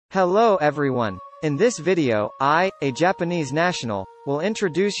Hello everyone. In this video, I, a Japanese national, will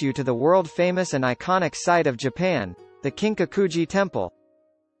introduce you to the world-famous and iconic site of Japan, the Kinkakuji Temple.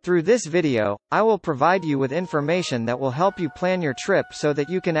 Through this video, I will provide you with information that will help you plan your trip so that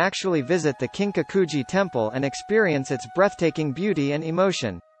you can actually visit the Kinkakuji Temple and experience its breathtaking beauty and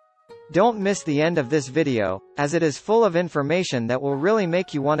emotion. Don't miss the end of this video, as it is full of information that will really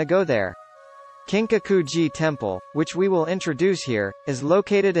make you want to go there. Kinkakuji Temple, which we will introduce here, is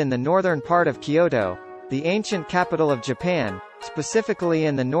located in the northern part of Kyoto, the ancient capital of Japan, specifically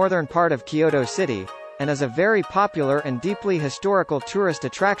in the northern part of Kyoto City, and is a very popular and deeply historical tourist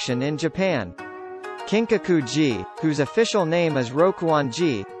attraction in Japan. Kinkaku-ji, whose official name is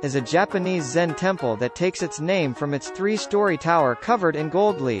Rokuan-ji, is a Japanese Zen temple that takes its name from its three-story tower covered in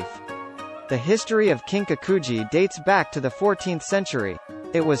gold leaf. The history of Kinkakuji dates back to the 14th century.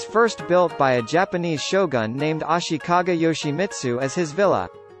 It was first built by a Japanese shogun named Ashikaga Yoshimitsu as his villa.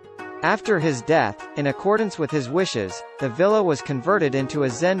 After his death, in accordance with his wishes, the villa was converted into a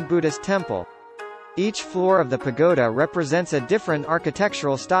Zen Buddhist temple. Each floor of the pagoda represents a different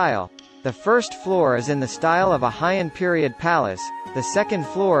architectural style. The first floor is in the style of a Heian period palace, the second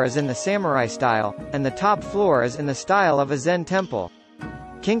floor is in the samurai style, and the top floor is in the style of a Zen temple.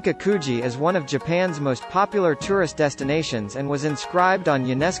 Kinkakuji is one of Japan's most popular tourist destinations and was inscribed on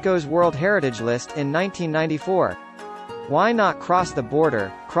UNESCO's World Heritage List in 1994. Why not cross the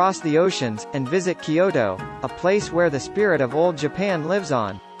border, cross the oceans, and visit Kyoto, a place where the spirit of old Japan lives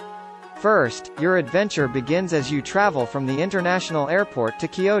on? First, your adventure begins as you travel from the international airport to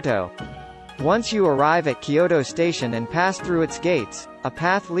Kyoto. Once you arrive at Kyoto Station and pass through its gates, a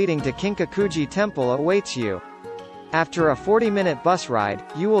path leading to Kinkakuji Temple awaits you. After a 40-minute bus ride,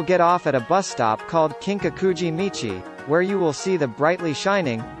 you will get off at a bus stop called Kinkakuji Michi, where you will see the brightly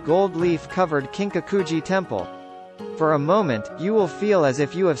shining, gold leaf-covered Kinkakuji Temple. For a moment, you will feel as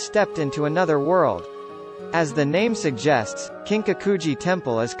if you have stepped into another world. As the name suggests, Kinkakuji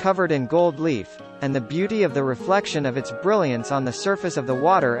Temple is covered in gold leaf, and the beauty of the reflection of its brilliance on the surface of the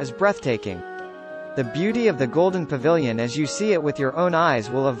water is breathtaking. The beauty of the golden pavilion as you see it with your own eyes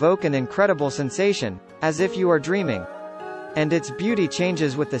will evoke an incredible sensation, as if you are dreaming. And its beauty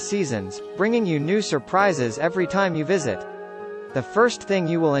changes with the seasons, bringing you new surprises every time you visit. The first thing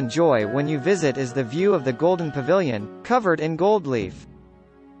you will enjoy when you visit is the view of the golden pavilion, covered in gold leaf.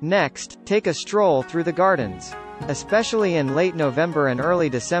 Next, take a stroll through the gardens. Especially in late November and early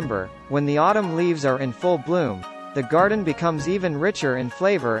December, when the autumn leaves are in full bloom, the garden becomes even richer in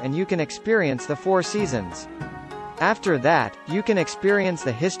flavor and you can experience the four seasons. After that, you can experience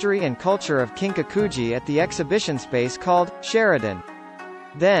the history and culture of Kinkakuji at the exhibition space called Sheridan.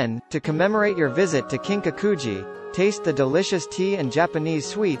 Then, to commemorate your visit to Kinkakuji, taste the delicious tea and Japanese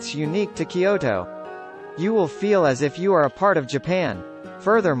sweets unique to Kyoto. You will feel as if you are a part of Japan.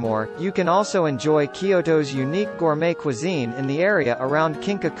 Furthermore, you can also enjoy Kyoto's unique gourmet cuisine in the area around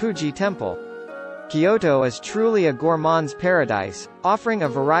Kinkakuji Temple. Kyoto is truly a gourmand's paradise, offering a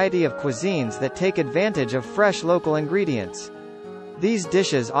variety of cuisines that take advantage of fresh local ingredients. These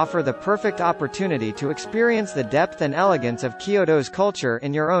dishes offer the perfect opportunity to experience the depth and elegance of Kyoto's culture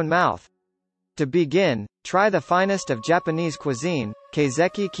in your own mouth. To begin, try the finest of Japanese cuisine,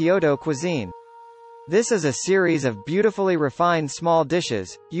 Keizeki Kyoto cuisine. This is a series of beautifully refined small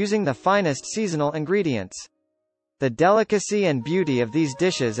dishes, using the finest seasonal ingredients. The delicacy and beauty of these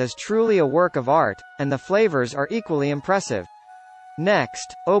dishes is truly a work of art, and the flavors are equally impressive.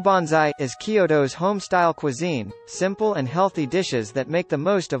 Next, obanzai is Kyoto's home-style cuisine, simple and healthy dishes that make the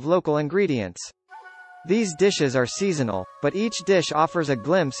most of local ingredients. These dishes are seasonal, but each dish offers a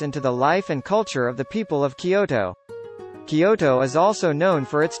glimpse into the life and culture of the people of Kyoto. Kyoto is also known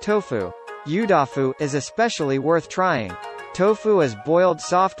for its tofu. Udafu is especially worth trying. Tofu is boiled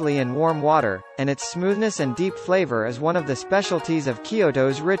softly in warm water, and its smoothness and deep flavor is one of the specialties of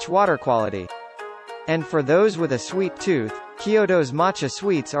Kyoto's rich water quality. And for those with a sweet tooth, Kyoto's matcha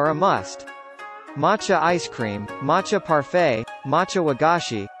sweets are a must. Matcha ice cream, matcha parfait, matcha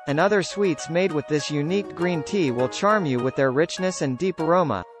wagashi, and other sweets made with this unique green tea will charm you with their richness and deep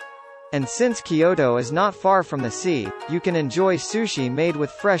aroma. And since Kyoto is not far from the sea, you can enjoy sushi made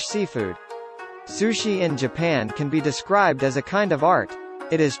with fresh seafood. Sushi in Japan can be described as a kind of art.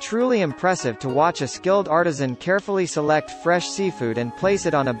 It is truly impressive to watch a skilled artisan carefully select fresh seafood and place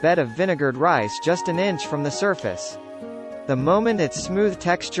it on a bed of vinegared rice just an inch from the surface. The moment its smooth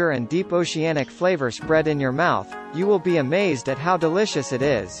texture and deep oceanic flavor spread in your mouth, you will be amazed at how delicious it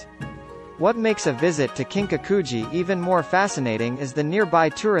is. What makes a visit to Kinkakuji even more fascinating is the nearby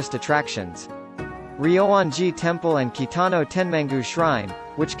tourist attractions. Ryoanji Temple and Kitano Tenmangu Shrine,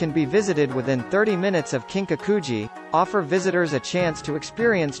 which can be visited within 30 minutes of Kinkakuji, offer visitors a chance to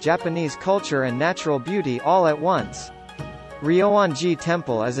experience Japanese culture and natural beauty all at once. Kinkakuji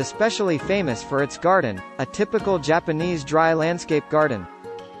Temple is especially famous for its garden, a typical Japanese dry landscape garden.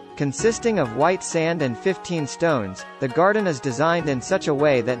 Consisting of white sand and 15 stones, the garden is designed in such a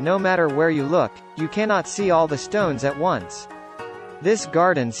way that no matter where you look, you cannot see all the stones at once. This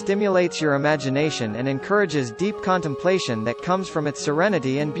garden stimulates your imagination and encourages deep contemplation that comes from its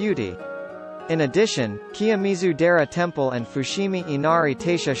serenity and beauty. In addition, Kiyomizu-dera Temple and Fushimi Inari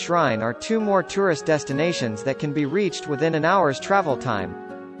Taisha Shrine are two more tourist destinations that can be reached within an hour's travel time.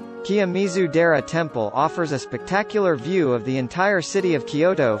 Kiyomizu-dera Temple offers a spectacular view of the entire city of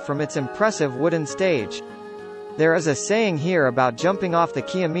Kyoto from its impressive wooden stage. There is a saying here about jumping off the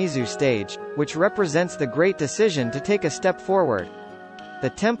Kiyomizu stage, which represents the great decision to take a step forward. The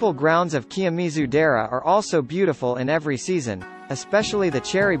temple grounds of Kiyomizu-dera are also beautiful in every season, especially the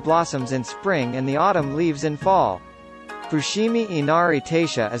cherry blossoms in spring and the autumn leaves in fall. Fushimi Inari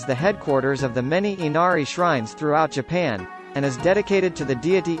Taisha is the headquarters of the many Inari shrines throughout Japan, and is dedicated to the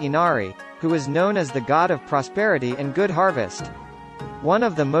deity Inari, who is known as the god of prosperity and good harvest. One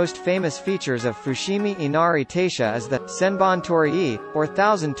of the most famous features of Fushimi Inari Taisha is the Senbon Torii, or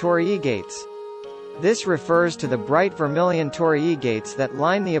Thousand Torii Gates. This refers to the bright vermilion torii gates that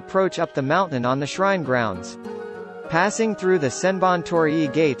line the approach up the mountain on the shrine grounds. Passing through the Senbon Torii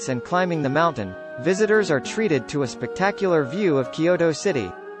gates and climbing the mountain, visitors are treated to a spectacular view of Kyoto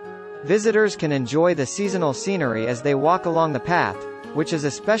City. Visitors can enjoy the seasonal scenery as they walk along the path, which is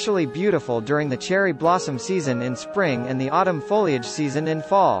especially beautiful during the cherry blossom season in spring and the autumn foliage season in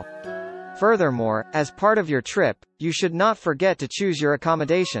fall. Furthermore, as part of your trip, you should not forget to choose your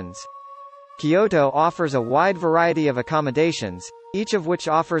accommodations. Kyoto offers a wide variety of accommodations, each of which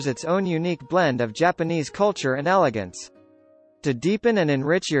offers its own unique blend of Japanese culture and elegance. To deepen and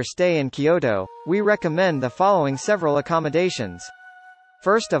enrich your stay in Kyoto, we recommend the following several accommodations.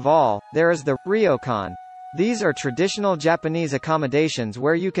 First of all, there is the ryokan. These are traditional Japanese accommodations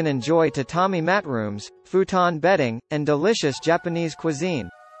where you can enjoy tatami mat rooms, futon bedding, and delicious Japanese cuisine.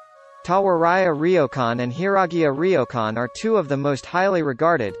 Tawaraya Ryokan and Hiragiya Ryokan are two of the most highly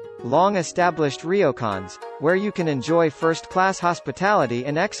regarded, long-established ryokans, where you can enjoy first-class hospitality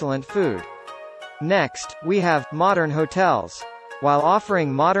and excellent food. Next, we have modern hotels. While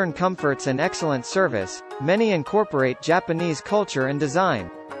offering modern comforts and excellent service, many incorporate Japanese culture and design.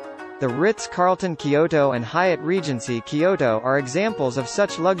 The Ritz-Carlton Kyoto and Hyatt Regency Kyoto are examples of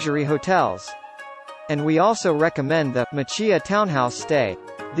such luxury hotels. And we also recommend the Machiya Townhouse Stay.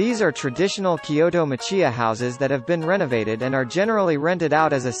 These are traditional Kyoto Machiya houses that have been renovated and are generally rented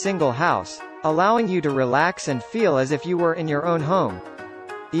out as a single house, allowing you to relax and feel as if you were in your own home.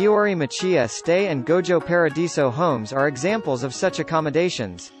 Iori Machiya Stay and Gojo Paradiso homes are examples of such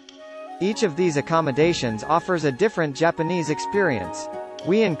accommodations. Each of these accommodations offers a different Japanese experience.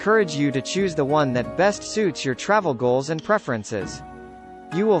 We encourage you to choose the one that best suits your travel goals and preferences.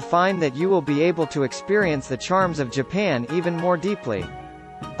 You will find that you will be able to experience the charms of Japan even more deeply.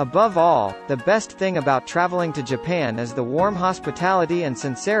 Above all, the best thing about traveling to Japan is the warm hospitality and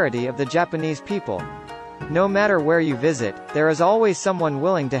sincerity of the Japanese people. No matter where you visit, there is always someone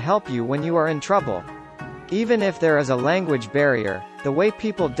willing to help you when you are in trouble. Even if there is a language barrier, the way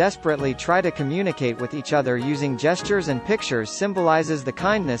people desperately try to communicate with each other using gestures and pictures symbolizes the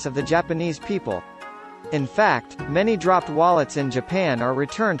kindness of the Japanese people. In fact, many dropped wallets in Japan are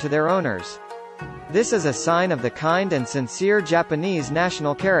returned to their owners. This is a sign of the kind and sincere Japanese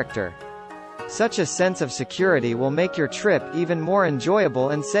national character. Such a sense of security will make your trip even more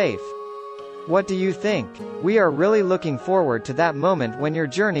enjoyable and safe. What do you think? We are really looking forward to that moment when your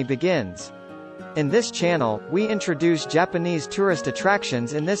journey begins. In this channel, we introduce Japanese tourist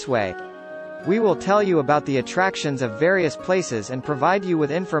attractions in this way. We will tell you about the attractions of various places and provide you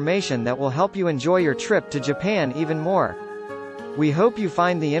with information that will help you enjoy your trip to Japan even more. We hope you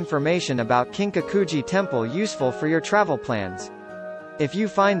find the information about Kinkakuji Temple useful for your travel plans. If you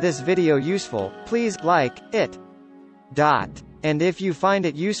find this video useful, please like it. And if you find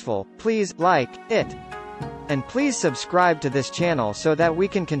it useful, please like it. And please subscribe to this channel so that we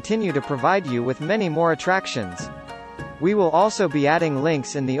can continue to provide you with many more attractions. We will also be adding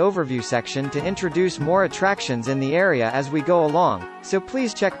links in the overview section to introduce more attractions in the area as we go along, so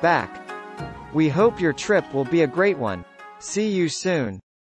please check back. We hope your trip will be a great one. See you soon.